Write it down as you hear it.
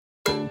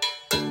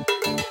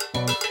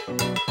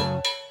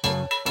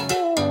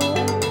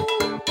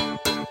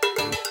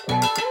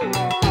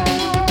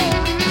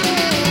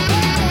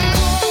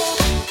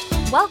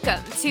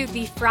to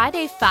the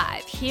Friday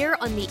Five here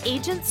on the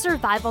Agent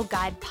Survival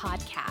Guide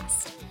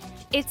podcast.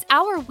 It's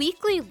our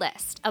weekly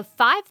list of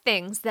 5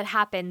 things that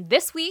happened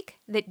this week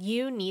that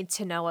you need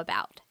to know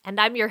about.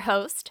 And I'm your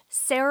host,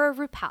 Sarah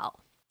Ruppel.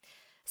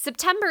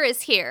 September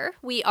is here.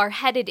 We are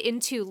headed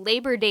into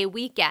Labor Day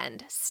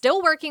weekend,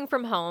 still working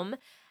from home,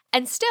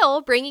 and still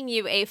bringing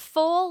you a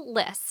full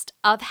list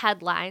of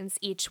headlines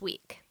each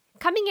week.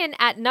 Coming in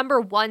at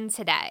number 1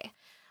 today,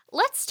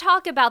 let's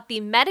talk about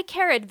the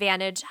Medicare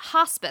Advantage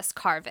hospice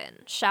carve-in,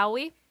 shall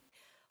we?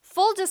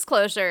 Full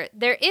disclosure,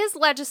 there is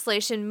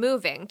legislation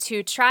moving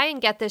to try and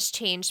get this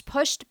change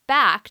pushed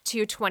back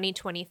to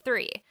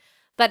 2023.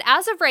 But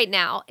as of right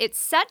now, it's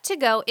set to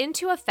go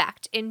into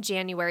effect in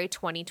January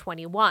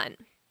 2021.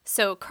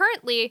 So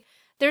currently,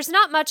 there's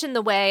not much in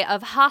the way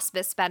of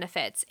hospice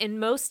benefits in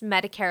most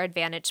Medicare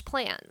Advantage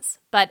plans.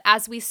 But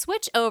as we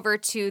switch over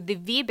to the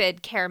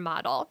VBID care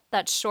model,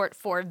 that's short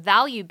for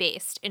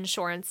value-based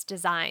insurance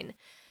design,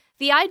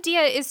 the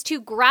idea is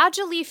to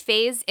gradually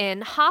phase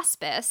in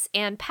hospice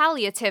and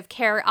palliative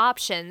care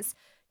options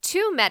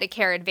to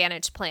Medicare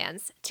Advantage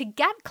plans to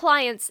get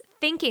clients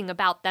thinking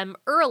about them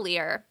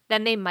earlier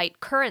than they might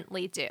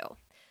currently do.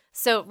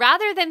 So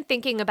rather than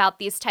thinking about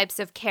these types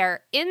of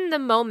care in the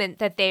moment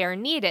that they are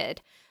needed,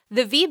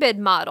 the VBID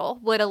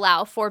model would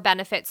allow for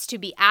benefits to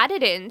be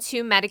added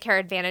into Medicare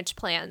Advantage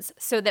plans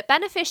so that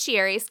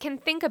beneficiaries can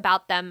think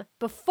about them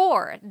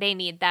before they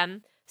need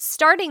them,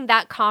 starting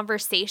that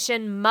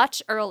conversation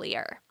much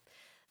earlier.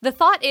 The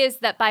thought is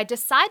that by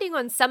deciding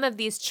on some of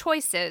these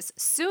choices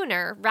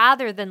sooner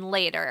rather than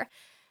later,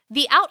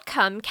 the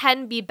outcome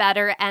can be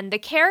better and the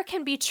care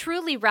can be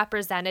truly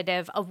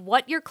representative of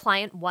what your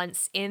client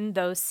wants in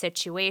those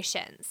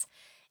situations.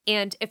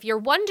 And if you're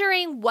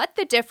wondering what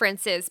the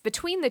difference is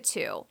between the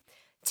two,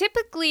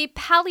 typically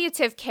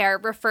palliative care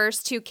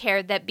refers to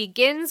care that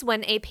begins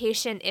when a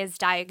patient is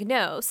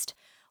diagnosed,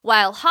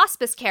 while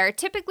hospice care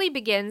typically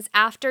begins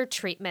after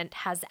treatment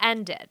has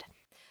ended.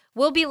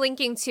 We'll be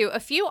linking to a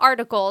few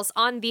articles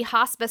on the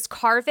hospice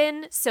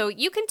carve-in so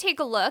you can take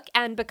a look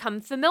and become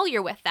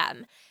familiar with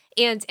them.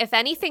 And if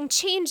anything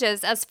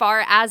changes as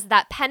far as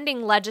that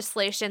pending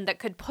legislation that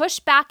could push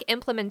back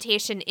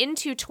implementation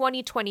into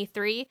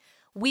 2023,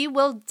 we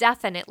will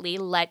definitely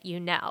let you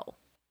know.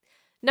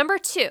 Number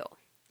 2,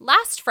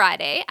 last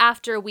Friday,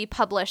 after we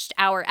published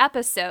our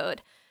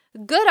episode,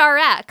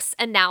 GoodRx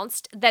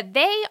announced that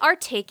they are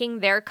taking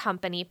their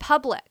company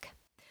public.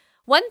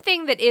 One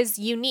thing that is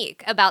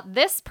unique about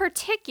this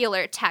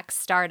particular tech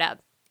startup,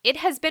 it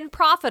has been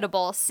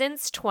profitable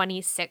since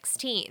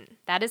 2016.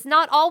 That is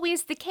not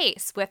always the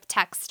case with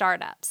tech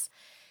startups.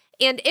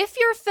 And if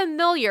you're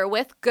familiar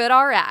with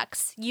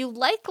GoodRx, you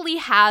likely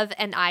have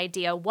an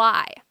idea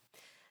why.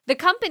 The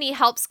company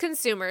helps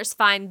consumers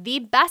find the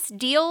best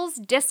deals,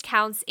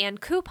 discounts, and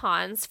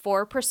coupons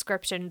for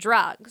prescription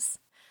drugs.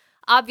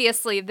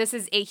 Obviously, this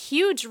is a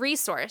huge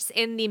resource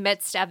in the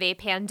midst of a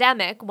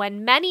pandemic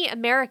when many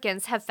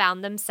Americans have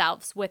found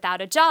themselves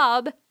without a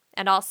job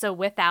and also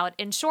without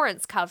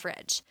insurance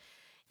coverage.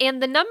 And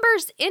the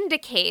numbers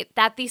indicate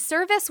that the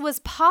service was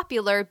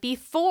popular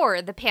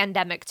before the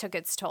pandemic took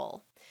its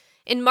toll.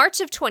 In March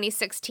of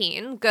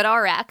 2016,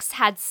 GoodRx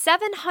had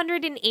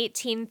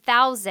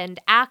 718,000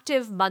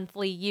 active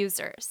monthly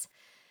users.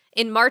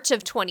 In March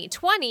of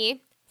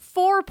 2020,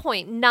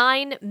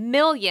 4.9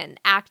 million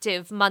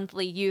active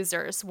monthly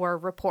users were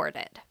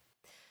reported.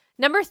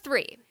 Number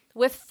 3,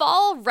 with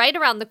fall right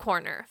around the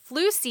corner,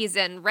 flu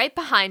season right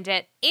behind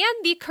it, and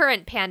the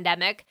current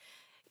pandemic,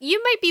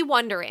 you might be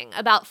wondering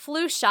about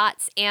flu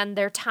shots and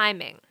their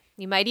timing.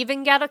 You might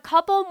even get a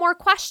couple more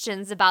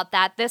questions about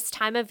that this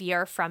time of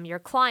year from your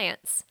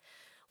clients.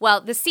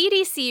 Well, the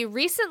CDC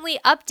recently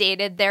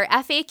updated their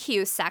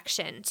FAQ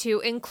section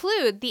to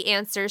include the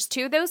answers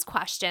to those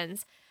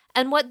questions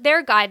and what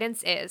their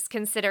guidance is,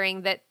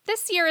 considering that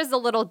this year is a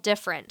little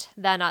different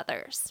than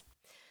others.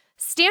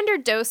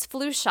 Standard dose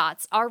flu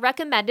shots are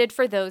recommended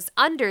for those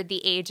under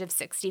the age of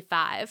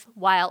 65,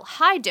 while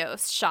high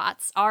dose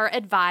shots are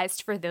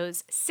advised for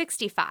those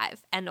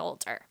 65 and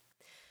older.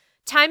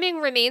 Timing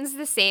remains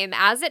the same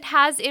as it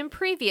has in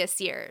previous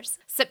years.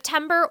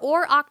 September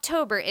or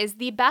October is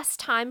the best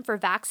time for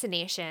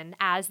vaccination,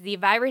 as the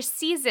virus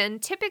season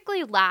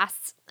typically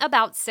lasts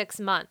about 6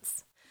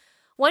 months.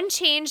 One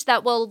change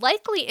that will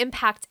likely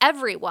impact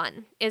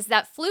everyone is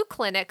that flu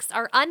clinics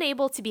are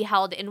unable to be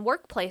held in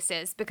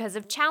workplaces because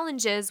of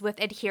challenges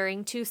with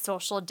adhering to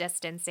social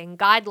distancing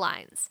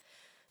guidelines.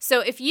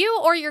 So if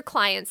you or your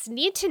clients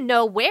need to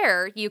know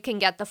where you can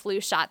get the flu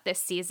shot this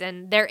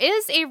season, there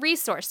is a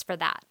resource for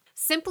that.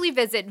 Simply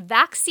visit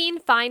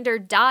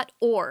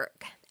vaccinefinder.org,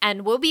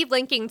 and we'll be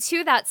linking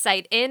to that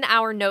site in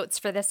our notes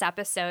for this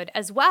episode,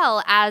 as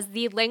well as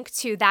the link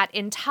to that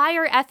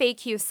entire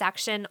FAQ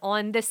section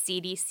on the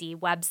CDC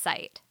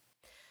website.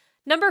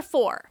 Number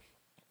 4,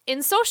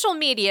 in social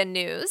media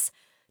news,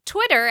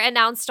 Twitter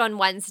announced on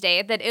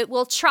Wednesday that it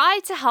will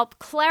try to help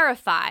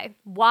clarify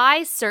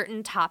why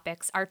certain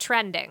topics are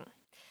trending.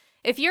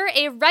 If you're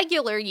a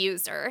regular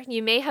user,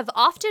 you may have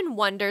often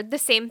wondered the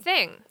same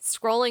thing,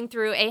 scrolling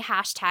through a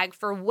hashtag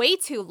for way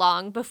too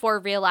long before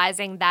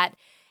realizing that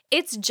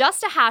it's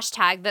just a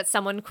hashtag that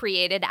someone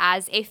created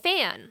as a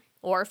fan,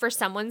 or for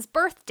someone's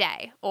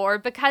birthday, or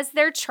because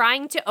they're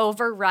trying to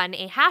overrun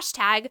a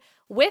hashtag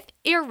with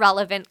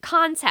irrelevant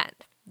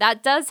content.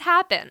 That does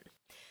happen.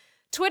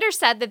 Twitter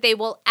said that they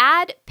will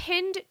add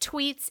pinned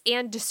tweets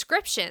and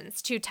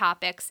descriptions to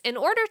topics in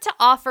order to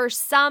offer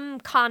some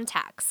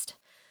context.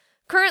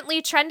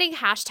 Currently, trending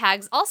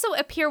hashtags also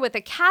appear with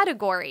a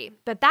category,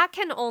 but that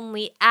can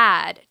only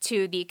add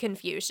to the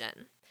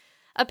confusion.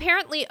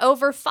 Apparently,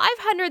 over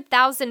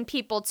 500,000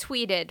 people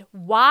tweeted,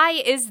 "Why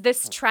is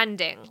this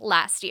trending?"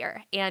 last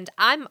year, and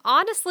I'm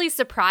honestly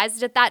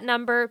surprised at that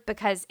number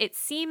because it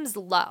seems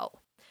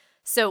low.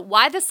 So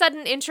why the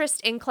sudden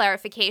interest in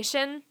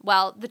clarification?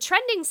 Well, the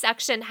trending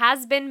section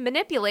has been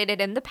manipulated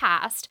in the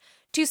past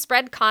to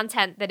spread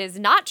content that is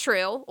not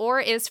true or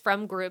is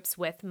from groups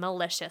with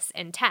malicious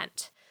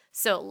intent.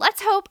 So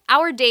let's hope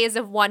our days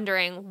of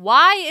wondering,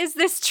 why is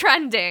this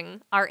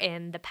trending, are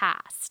in the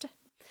past.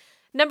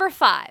 Number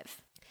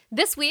 5.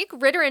 This week,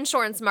 Ritter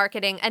Insurance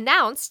Marketing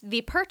announced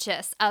the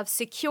purchase of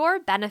Secure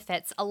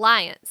Benefits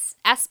Alliance,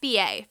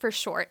 SBA for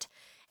short,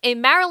 a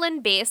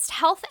Maryland-based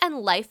health and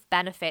life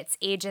benefits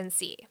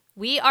agency.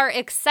 We are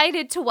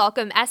excited to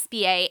welcome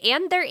SBA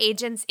and their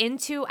agents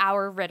into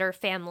our Ritter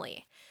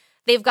family.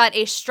 They've got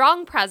a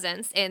strong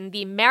presence in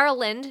the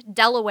Maryland,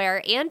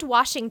 Delaware, and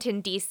Washington,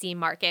 D.C.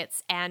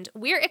 markets, and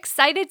we're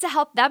excited to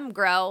help them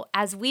grow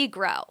as we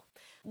grow.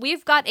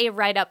 We've got a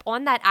write-up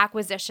on that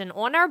acquisition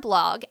on our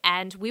blog,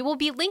 and we will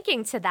be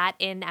linking to that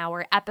in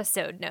our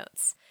episode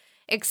notes.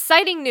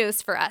 Exciting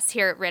news for us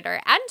here at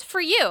Ritter, and for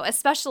you,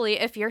 especially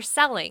if you're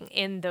selling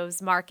in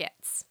those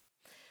markets.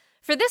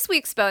 For this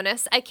week's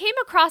bonus, I came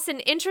across an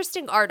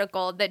interesting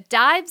article that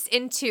dives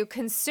into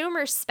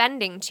consumer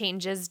spending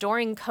changes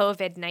during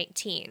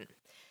COVID-19.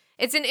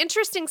 It's an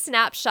interesting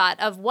snapshot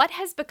of what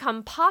has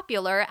become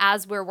popular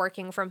as we're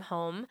working from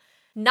home,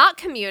 not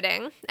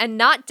commuting, and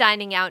not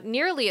dining out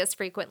nearly as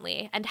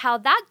frequently, and how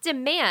that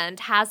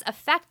demand has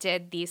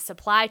affected the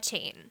supply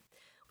chain.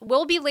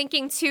 We'll be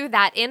linking to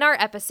that in our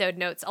episode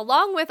notes,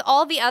 along with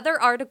all the other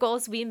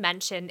articles we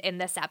mentioned in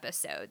this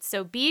episode,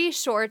 so be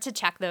sure to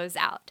check those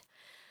out.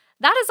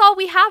 That is all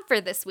we have for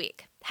this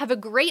week. Have a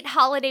great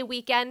holiday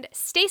weekend,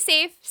 stay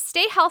safe,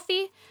 stay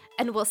healthy,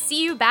 and we'll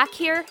see you back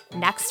here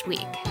next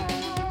week.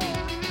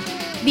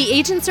 The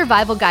Agent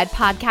Survival Guide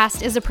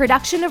podcast is a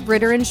production of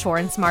Ritter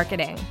Insurance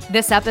Marketing.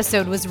 This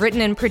episode was written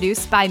and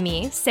produced by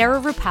me, Sarah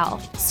Ruppel,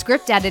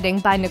 script editing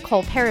by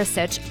Nicole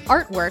Perisic,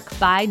 artwork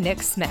by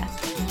Nick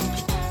Smith.